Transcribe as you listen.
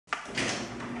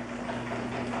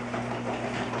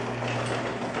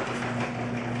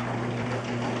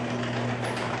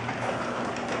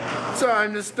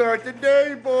Time to start the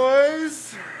day,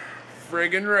 boys.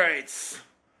 Friggin' rights.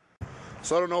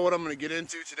 So I don't know what I'm gonna get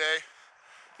into today.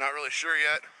 Not really sure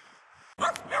yet.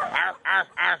 Arr, arr, arr,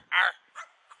 arr,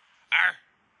 arr.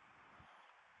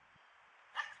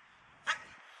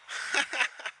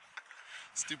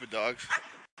 Stupid dogs.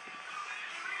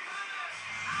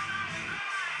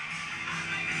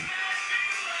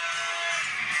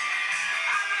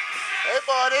 Hey,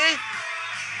 buddy.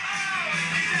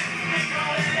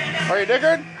 Are you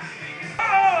Dickard?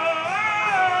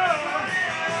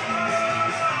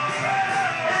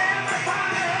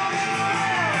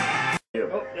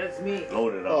 Oh, that's me.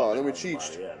 Loaded up. Oh, let me cheat.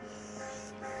 This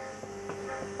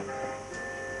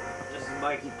is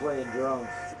Mikey playing drums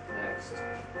next.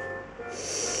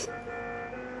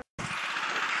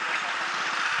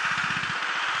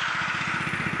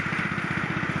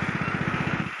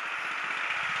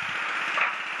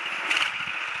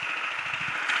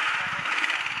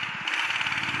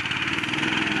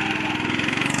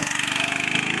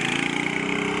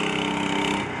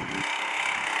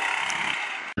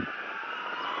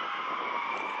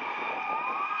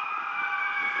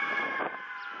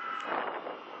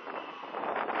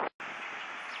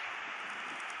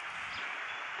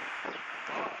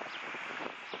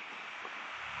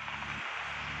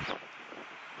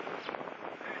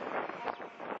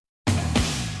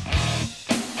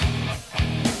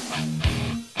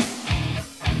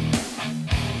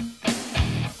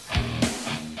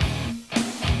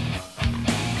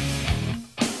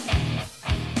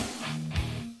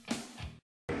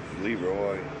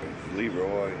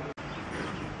 Leroy.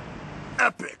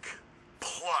 Epic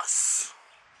Plus.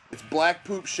 It's Black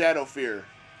Poop Shadow Fear.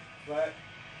 Black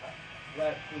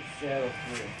Poop Shadow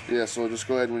Fear. Yeah, so just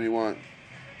go ahead when you want.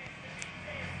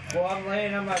 Well, I'm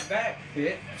laying on my back,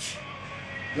 bitch.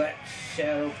 Black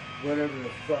Shadow, whatever the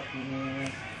fuck you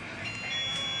mean.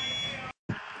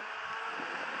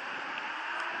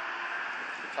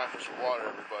 Time for some water,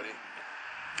 everybody.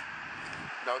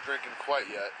 No drinking quite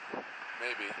yet.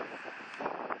 Maybe. No.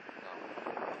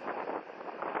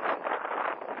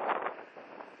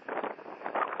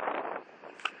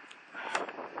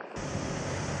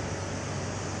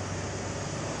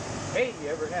 Hey, you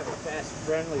ever have a fast,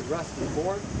 friendly, rusty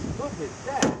board? Look at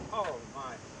that. Oh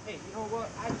my. Hey, you know what?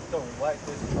 I just don't like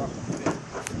this truck a bit.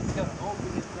 It's gonna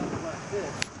open it something like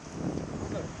this. It's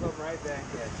gonna come right back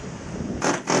at you.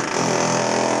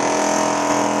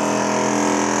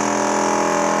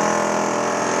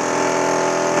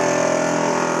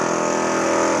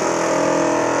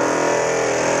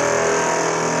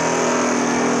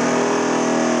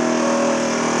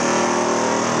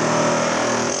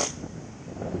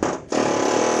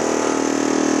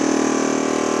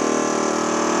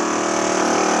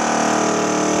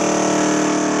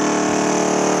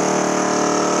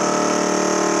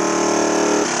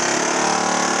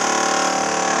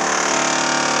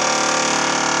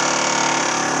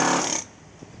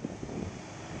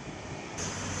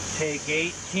 Take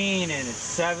 18 and it's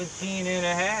 17 and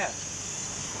a half.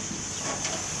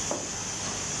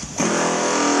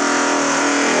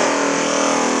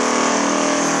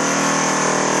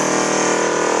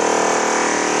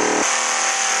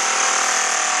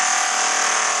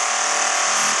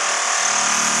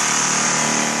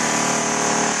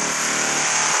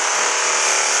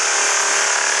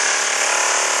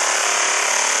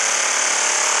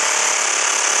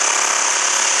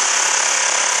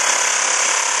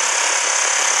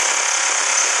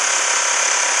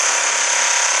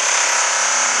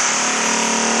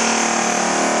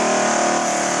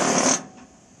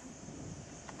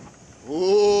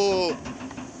 Ooh,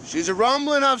 she's a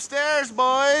rumbling upstairs,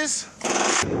 boys.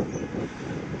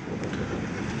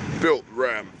 Built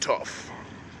Ram Tough.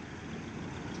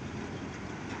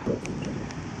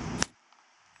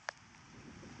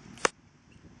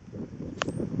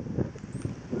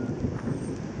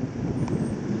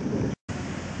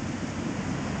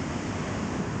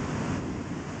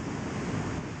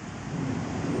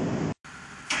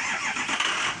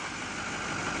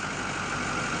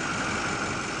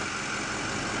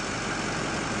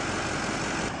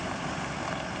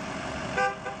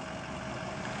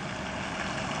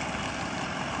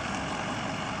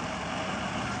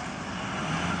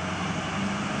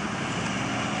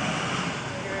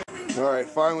 Alright,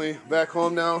 finally back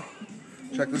home now.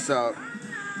 Check this out.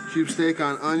 Cube steak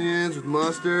on onions with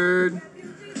mustard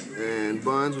and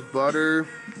buns with butter.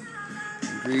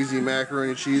 And greasy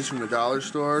macaroni cheese from the dollar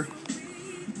store.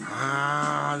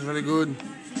 Ah, it's very good.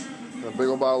 And a big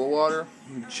old bottle of water.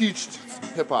 Cheeched.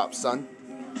 Hip hop, son.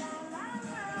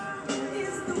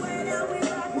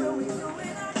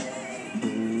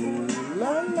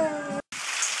 La la.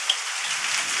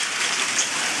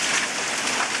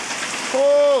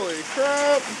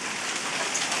 crap.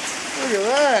 Look at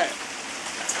that.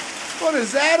 What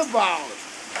is that about?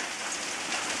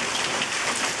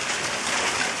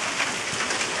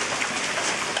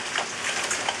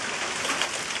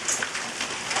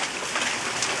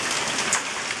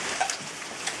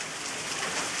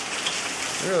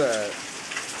 Look at that.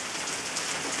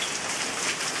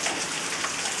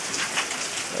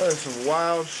 That is some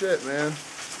wild shit, man.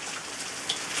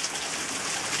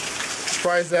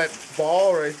 Surprised that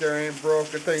ball right there ain't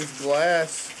broke. That thing's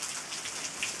glass.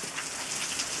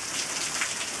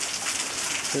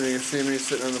 And you can see me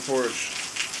sitting on the porch.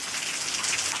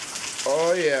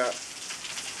 Oh yeah.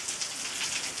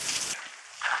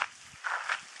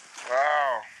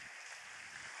 Wow.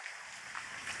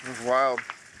 That was wild.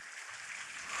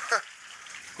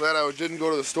 Glad I didn't go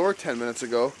to the store 10 minutes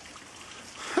ago.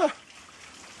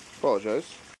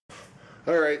 Apologize.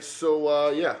 Alright, so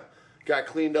yeah. Got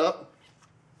cleaned up.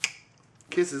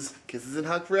 Kisses. Kisses and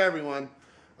hug for everyone.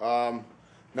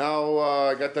 Now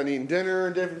I got done eating dinner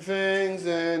and different things,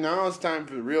 and now it's time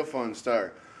for the real fun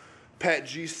start. Pet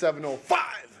G705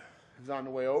 is on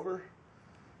the way over,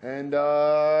 and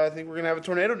I think we're gonna have a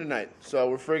tornado tonight. So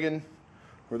we're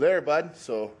there, bud.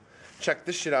 So check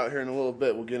this shit out here in a little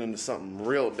bit. We'll get into something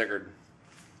real diggard.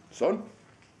 Son,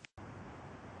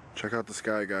 check out the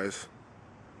sky, guys.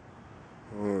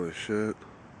 Holy shit!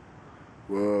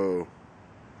 Whoa.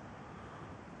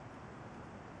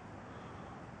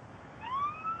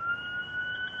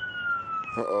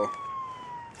 Uh-oh.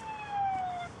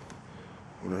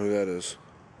 Wonder who that is.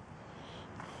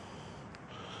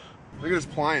 Look at his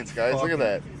pliants, guys. Look at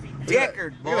that.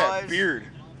 Dickard, boys. Look at that beard.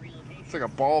 It's like a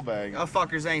ball bag. Y'all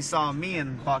fuckers ain't saw me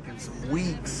in fucking some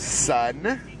weeks.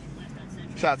 Son.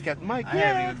 Shout out to Captain Mike. I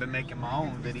haven't even been making my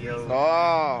own videos.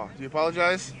 Oh, do you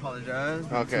apologize? Apologize.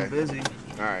 Okay. I'm too busy.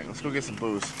 Alright, let's go get some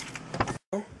booze.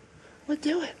 What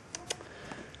doing?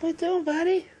 What doing,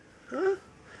 buddy? Huh?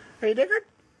 Are you Dickard?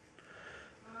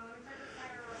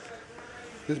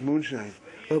 This moonshine.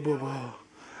 Oh, Bobo.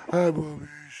 Hi, Bobbies.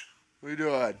 What you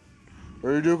doing?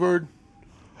 Are you Dickard?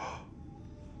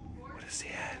 What is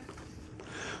he at?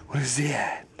 What is he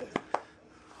at?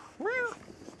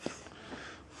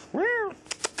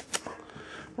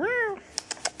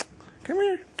 Come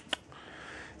here.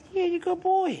 Yeah, you good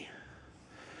boy.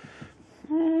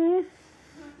 Mm-hmm.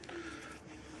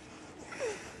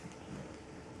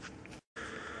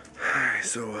 Alright,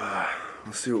 so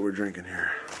let's see what we're drinking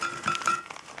here.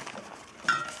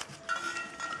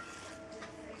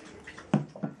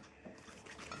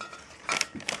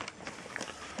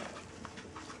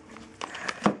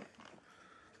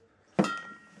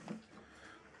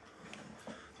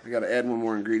 I gotta add one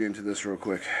more ingredient to this real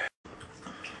quick.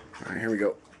 Alright, here we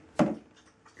go.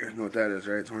 You guys know what that is,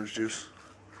 right? It's orange juice.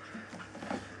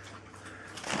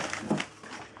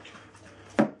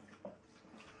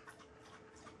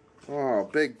 Oh,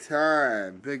 big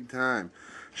time, big time.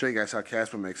 Show you guys how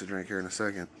Casper makes a drink here in a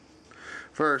second.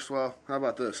 First, well, how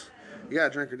about this? You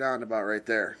gotta drink her down to about right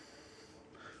there.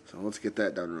 So let's get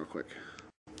that done real quick.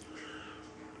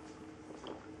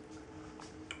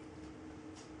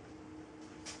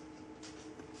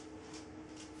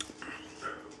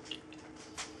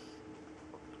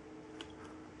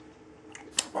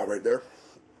 About right there.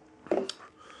 Oh,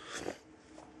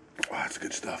 that's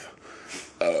good stuff.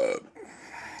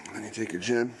 Then you take your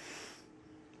gin.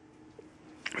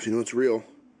 So you know it's real.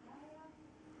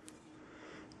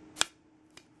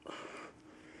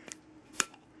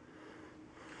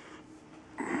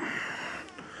 You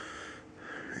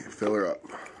fill her up.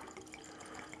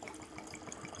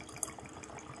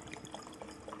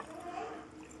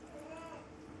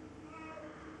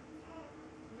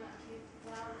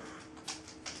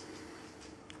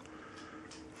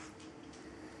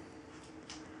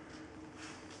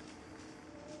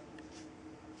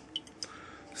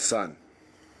 Son.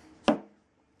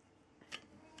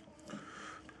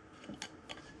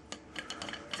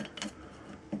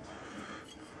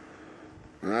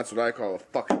 And that's what I call a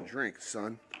fucking drink,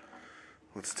 son.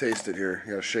 Let's taste it here.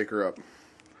 You gotta shake her up.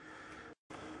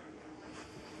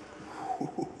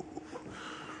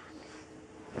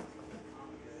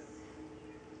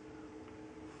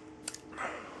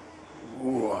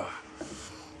 Ooh.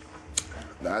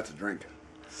 That's a drink,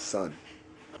 son.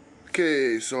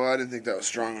 Okay, so I didn't think that was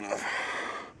strong enough.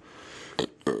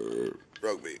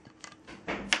 Rugby.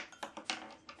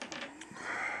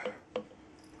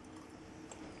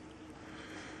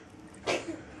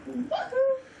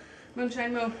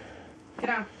 Moonshine, move. Get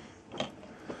down.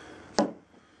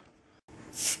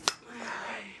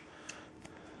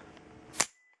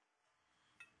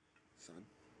 Son.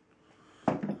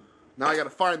 Now I gotta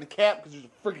find the cap because there's a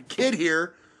freaking kid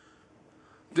here.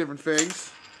 different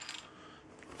things.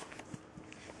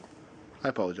 I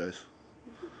apologize.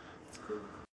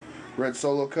 Red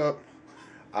Solo Cup.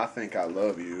 I think I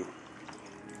love you.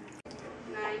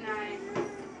 9-9.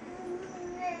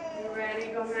 You ready?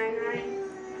 Go 9-9.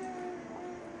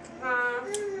 Huh?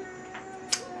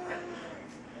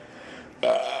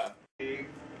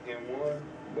 And one,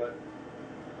 but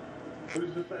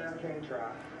who's to say I can't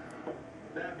try?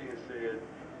 That being said,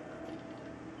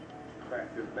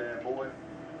 crack this bad boy.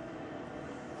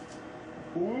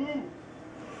 Woo!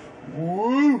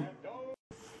 Woo!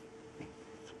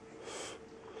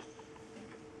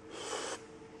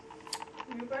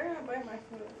 You better not bite my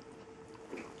foot.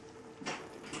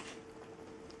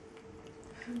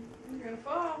 You're gonna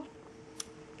fall.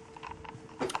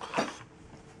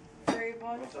 There you go.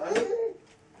 This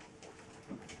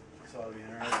ought to be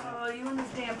interesting. Oh, you and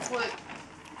this damn foot.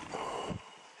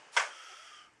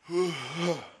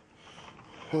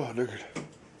 Oh, nigga.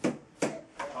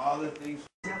 All the things.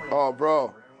 Oh,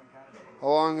 bro.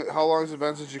 How long is it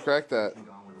been since you cracked that?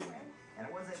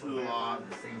 Too long.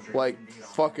 Like,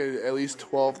 fucking at least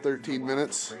 12, 13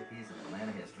 minutes?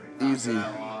 Easy.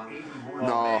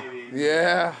 No.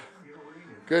 Yeah.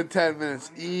 Good 10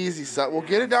 minutes. Easy, son. Well,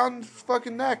 get it down the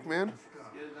fucking neck, man.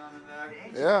 Get it down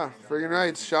the neck. Yeah, friggin'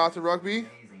 right. Shout out to rugby.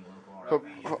 Hope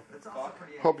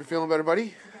you're feeling better,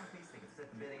 buddy.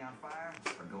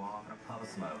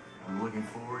 I'm looking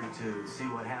forward to see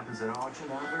what happens at auction.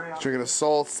 Drinking a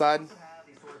Soul Sun.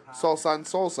 Soul Sun,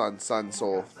 Soul Sun, Sun,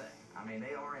 Soul. I mean,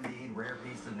 they are indeed rare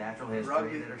pieces of natural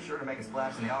history that are sure to make a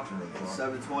splash in the auction room.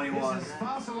 721. This is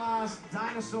fossilized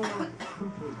dinosaur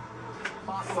poo-poo.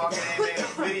 Fucking ain't made a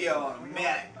video in a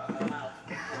minute.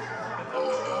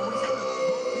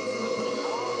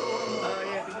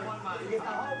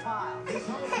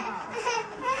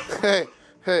 Hey,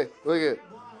 hey, look at it.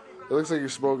 It looks like you're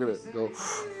smoking it. Go.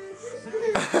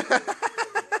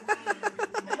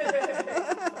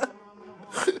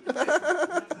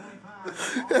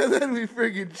 And then we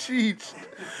friggin' cheat.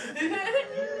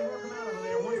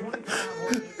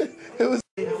 It was.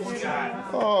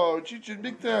 Oh, cheating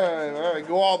big time. All right,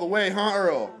 go all the way, huh,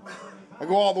 Earl? I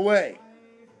go all the way.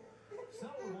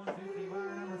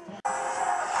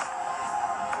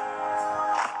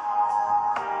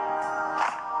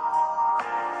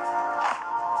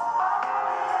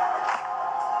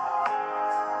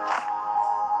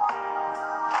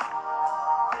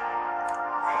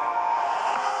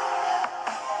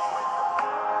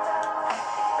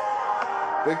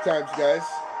 Big times, guys.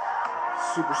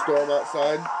 Superstorm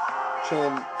outside.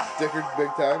 Chilling Dickard big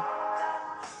time.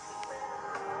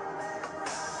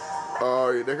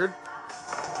 Oh, you Dickard?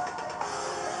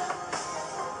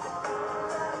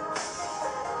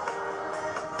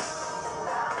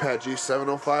 Pat G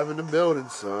 705 in the building,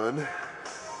 son.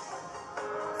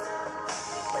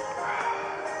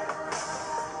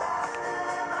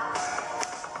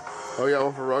 Oh, yeah,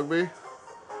 one for rugby?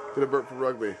 Get a burp for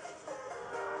rugby.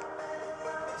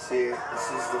 See,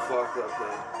 this is the fucked up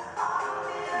thing.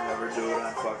 You never do it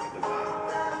on fucking demand.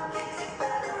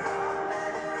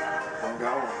 Don't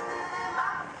got one.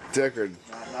 Dickard.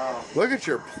 Not now. Look at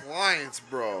your pliance,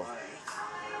 bro.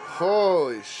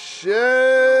 Holy shit!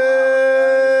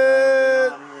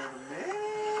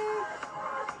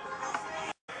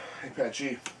 Hey, Pat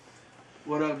G.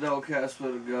 What up, Delcast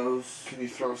with a ghost? Can you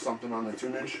throw something on the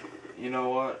tunage? You know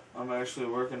what? I'm actually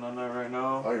working on that right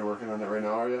now. Oh, you're working on that right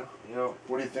now, are you? Yep.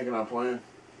 What are you thinking on playing?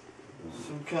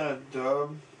 Some kind of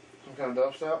dub. Some kind of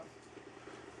dubstep?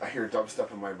 I hear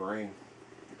dubstep in my brain.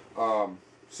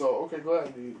 So, okay, go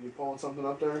ahead. You pulling something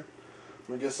up there?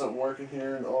 We get something working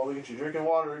here, and oh, look at you drinking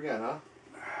water again, huh?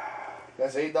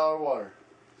 That's $8 water.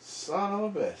 Son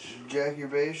of a bitch.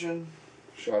 Ejaculation.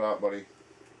 Shout out, buddy.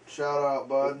 Shout out,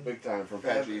 bud. Big time from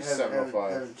Pat G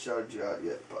 705. Haven't shouted you out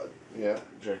yet, bud. Yeah,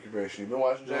 ejaculation. You been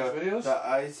watching Jack's videos? The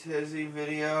Ice Hizzy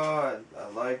video, I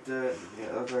liked it.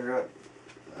 Yeah, look,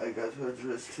 I got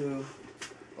Hoodress too.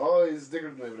 Oh, he's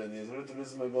Dickard living in these.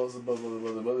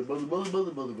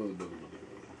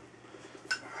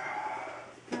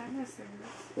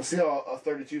 Let's see how a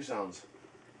 32 sounds.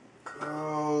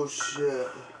 Oh shit.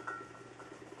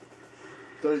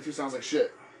 32 sounds like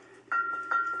shit.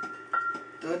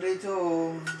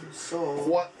 32 soul.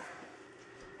 What?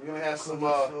 We're gonna have some,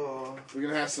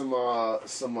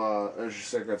 there's your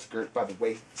cigarettes, Gert, by the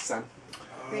way, son.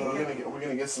 We're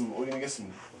gonna get some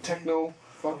techno,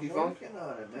 funky funk. Working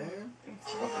on it, man.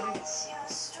 Okay.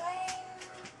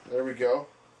 There we go.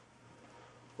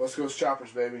 West Coast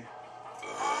Choppers, baby.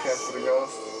 Cats for the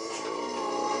Ghost.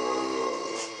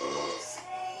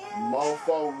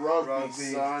 Mofo rugby,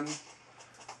 son.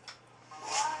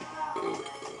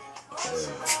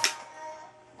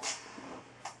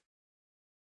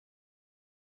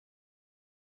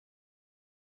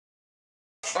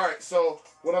 Alright, so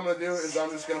what I'm gonna do is I'm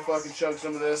just gonna fucking chug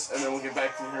some of this, and then we'll get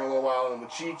back to here in a little while, and we'll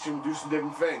cheat and we'll do some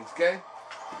different things, okay?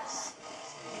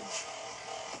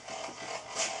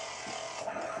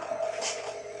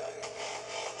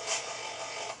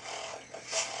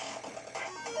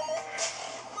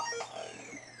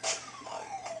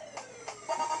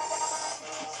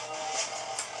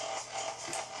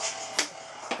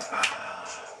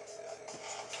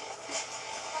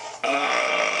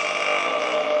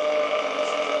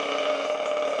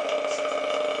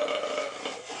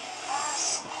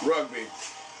 Rugby.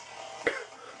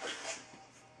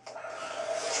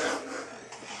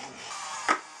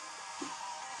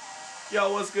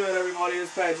 Yo, what's good, everybody?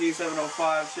 It's Pat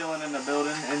G705 chilling in the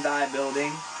building, in thy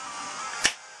building.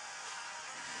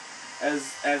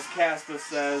 As Casper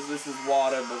says, this is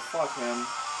water, but fuck him.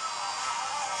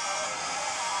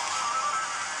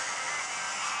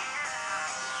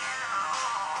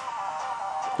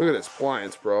 Look at this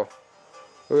appliance, bro.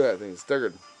 Look at that thing, it's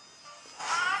decorated.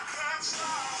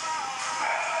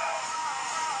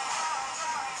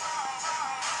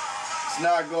 It's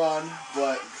not gone,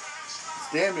 but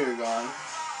it's damn near gone.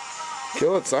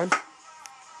 Kill it, son.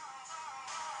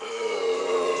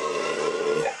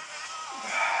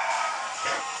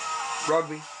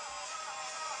 Rugby.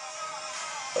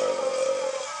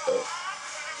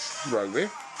 Rugby.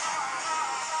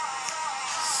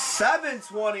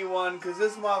 721, because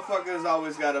this motherfucker's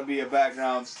always got to be a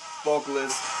background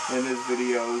vocalist in his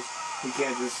videos. He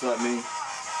can't just let me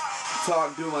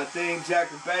talk, do my thing,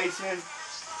 ejaculation.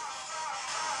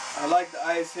 I like the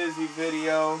Ice Hizzy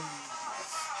video.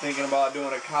 Thinking about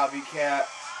doing a copycat,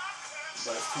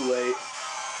 but it's too late.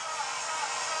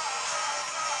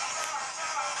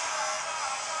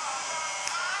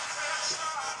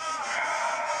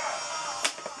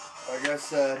 Like I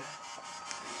said,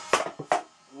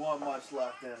 one much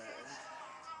left in it.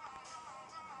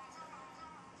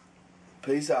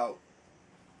 Peace out.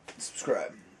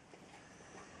 Subscribe.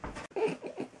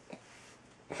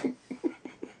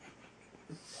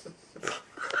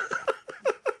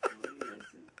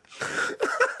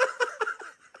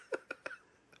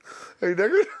 Are you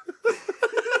decorated?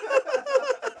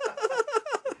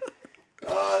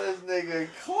 Oh, this nigga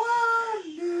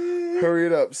clown. Hurry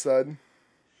it up, son.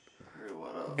 Hey,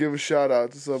 what up? Give a shout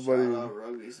out to somebody. Shout out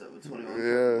Rugby 721.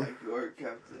 Yeah. Mike York,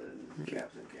 Captain.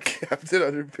 Captain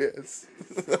Underpants.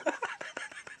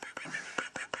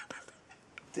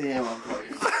 Damn, I'm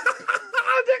fucking.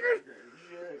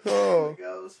 Oh.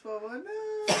 Goes for my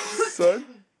nose. Son?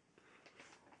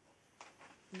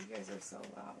 You guys are so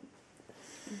loud.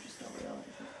 You just don't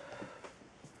realize it.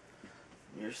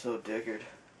 You're so dickered.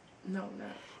 No, I'm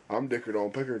not. I'm Dickard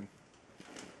on Pickard.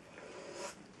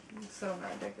 I'm so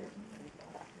not Dickard.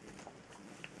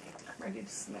 I'm ready to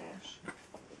smash.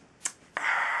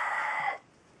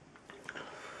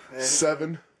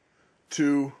 7,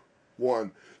 2,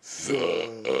 1.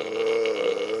 Son.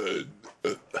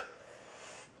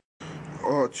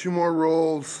 Oh, 2 more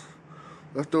rolls.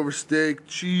 Leftover steak,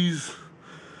 cheese,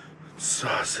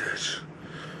 sausage.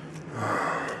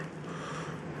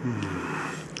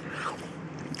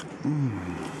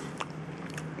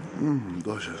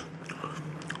 Delicious.